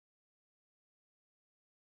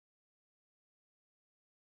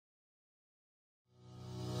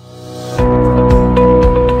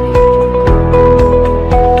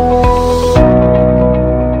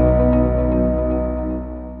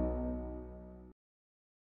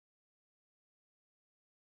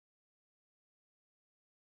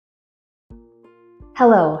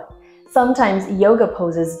Hello. Sometimes yoga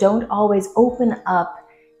poses don't always open up,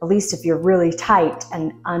 at least if you're really tight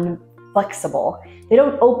and unflexible. They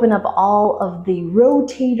don't open up all of the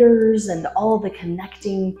rotators and all the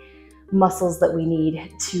connecting muscles that we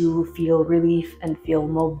need to feel relief and feel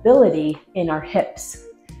mobility in our hips.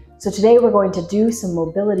 So today we're going to do some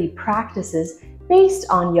mobility practices based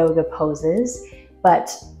on yoga poses, but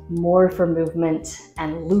more for movement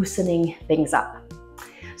and loosening things up.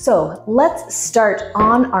 So let's start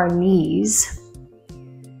on our knees,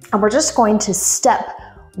 and we're just going to step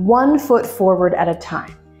 1 foot forward at a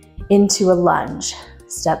time into a lunge.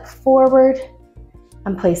 Step forward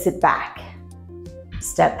and place it back.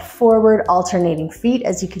 Step forward, alternating feet,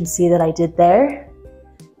 as you can see that I did there.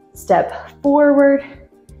 Step forward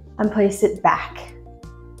and place it back.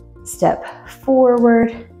 Step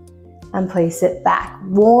forward and place it back.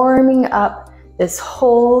 Warming up this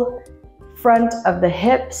whole front of the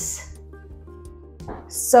hips,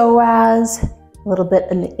 psoas, a little bit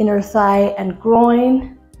in the inner thigh and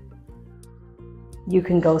groin. You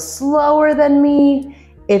can go slower than me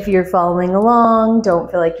if you're following along. Don't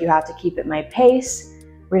feel like you have to keep at my pace.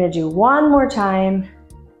 We're gonna do one more time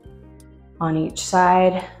on each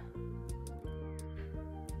side.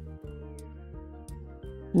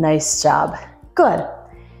 Nice job. Good.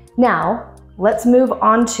 Now, let's move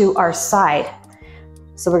on to our side.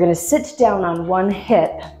 So we're gonna sit down on one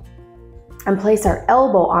hip and place our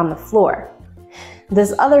elbow on the floor.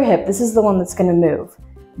 This other hip, this is the one that's gonna move.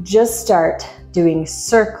 Just start doing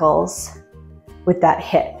circles with that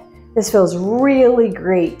hip. This feels really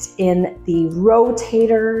great in the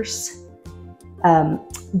rotators.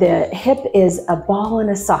 The hip is a ball in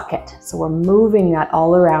a socket, so we're moving that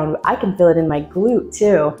all around. I can feel it in my glute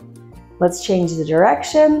too. Let's change the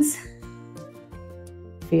directions.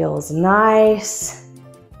 Feels nice.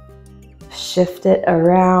 Shift it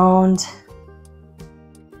around.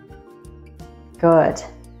 Good.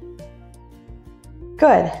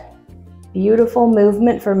 Good. Beautiful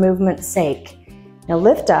movement for movement's sake. Now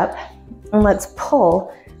lift up and let's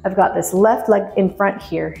pull. I've got this left leg in front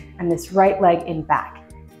here and this right leg in back.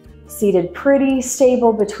 Seated pretty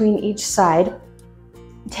stable between each side.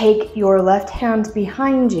 Take your left hand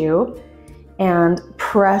behind you and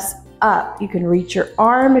press up. You can reach your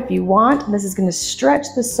arm if you want. This is going to stretch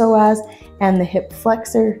the psoas and the hip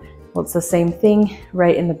flexor. Well, it's the same thing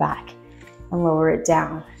right in the back. And lower it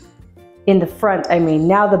down. In the front, I mean.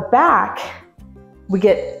 Now the back, we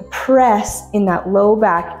get press in that low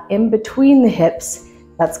back in between the hips.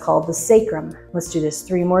 That's called the sacrum. Let's do this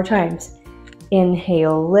 3 more times.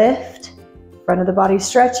 Inhale, lift. Front of the body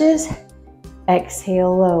stretches.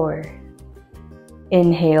 Exhale, lower.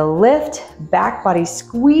 Inhale, lift. Back body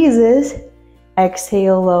squeezes.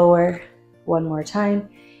 Exhale, lower. 1 more time.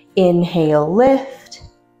 Inhale, lift.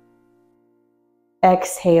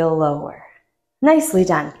 Exhale, lower. Nicely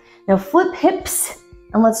done. Now flip hips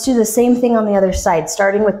and let's do the same thing on the other side,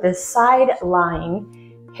 starting with this side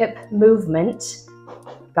lying hip movement.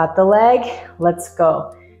 Got the leg? Let's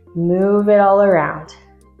go. Move it all around.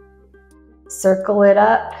 Circle it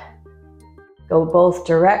up. Go both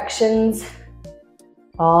directions.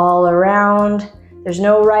 All around. There's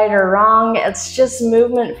no right or wrong. It's just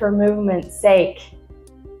movement for movement's sake.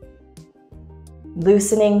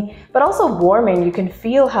 Loosening, but also warming. You can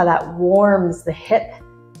feel how that warms the hip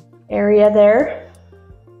area there.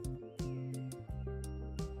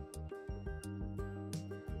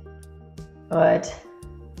 Good.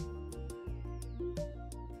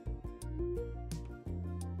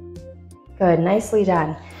 Good, nicely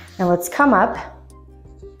done. Now let's come up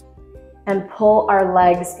and pull our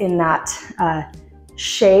legs in that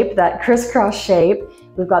shape, that crisscross shape.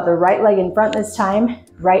 We've got the right leg in front this time,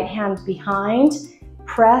 right hand behind,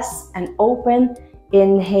 press and open,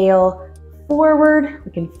 inhale forward.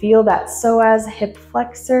 We can feel that psoas, hip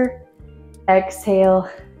flexor. Exhale,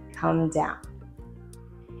 come down.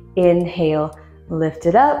 Inhale, lift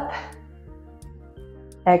it up.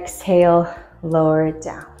 Exhale, lower it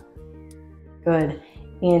down. Good.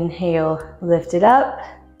 Inhale, lift it up.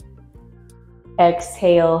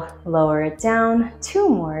 Exhale, lower it down. 2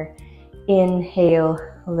 more. Inhale,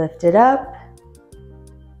 lift it up.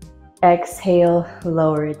 Exhale,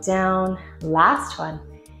 lower it down. Last one.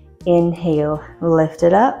 Inhale, lift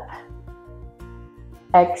it up.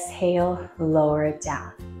 Exhale, lower it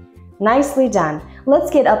down. Nicely done.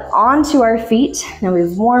 Let's get up onto our feet. Now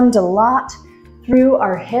we've warmed a lot through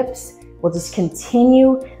our hips. We'll just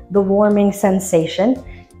continue the warming sensation.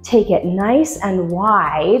 Take it nice and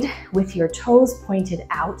wide with your toes pointed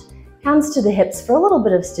out. Hands to the hips for a little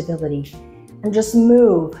bit of stability. And just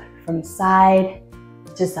move from side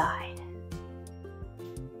to side.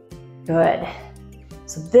 Good.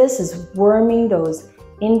 So this is worming those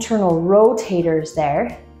internal rotators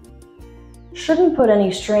there. Shouldn't put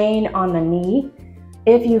any strain on the knee.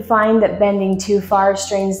 If you find that bending too far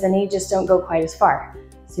strains the knee, just don't go quite as far.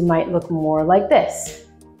 So you might look more like this.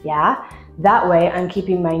 Yeah? That way I'm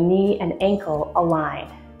keeping my knee and ankle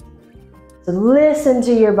aligned. So listen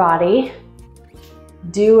to your body.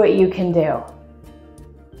 Do what you can do.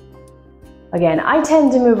 Again, I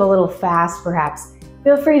tend to move a little fast perhaps.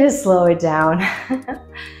 Feel free to slow it down.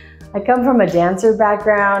 I come from a dancer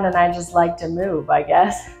background and I just like to move, I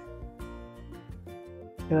guess.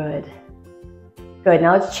 Good. Good,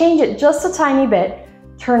 now let's change it just a tiny bit.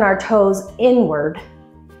 Turn our toes inward.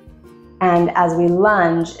 And as we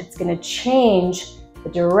lunge, it's gonna change the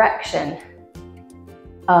direction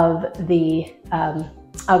of the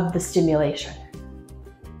stimulation.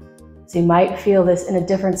 So you might feel this in a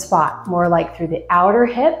different spot, more like through the outer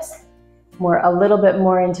hips, a little bit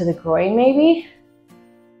more into the groin maybe.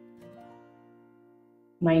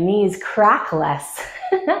 My knees crack less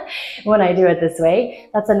when I do it this way.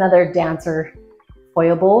 That's another dancer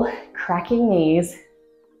foible, cracking knees.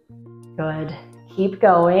 Good, keep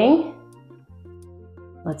going.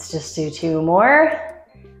 Let's just do 2 more.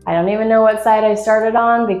 I don't even know what side I started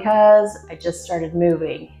on because I just started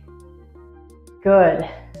moving. Good,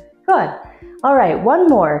 good. All right, 1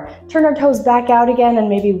 more. Turn our toes back out again and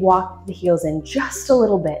maybe walk the heels in just a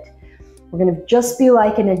little bit. We're gonna just be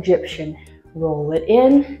like an Egyptian. Roll it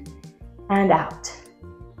in and out.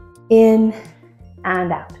 In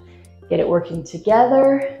and out. Get it working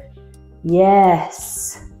together.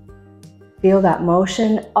 Yes. Feel that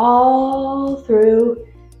motion all through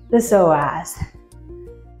the psoas.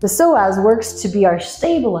 The psoas works to be our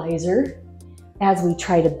stabilizer as we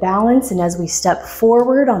try to balance and as we step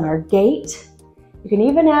forward on our gait. You can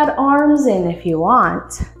even add arms in if you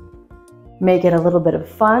want. Make it a little bit of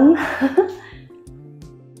fun.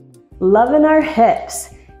 Loving our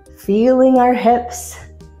hips, feeling our hips.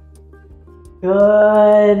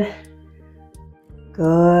 Good,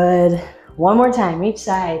 good. 1 more time, each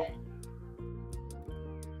side.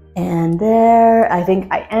 And there, I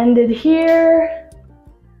think I ended here.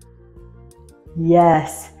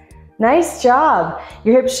 Yes, nice job.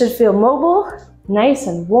 Your hips should feel mobile, nice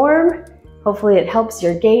and warm. Hopefully it helps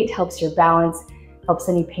your gait, helps your balance, helps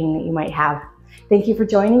any pain that you might have. Thank you for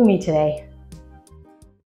joining me today.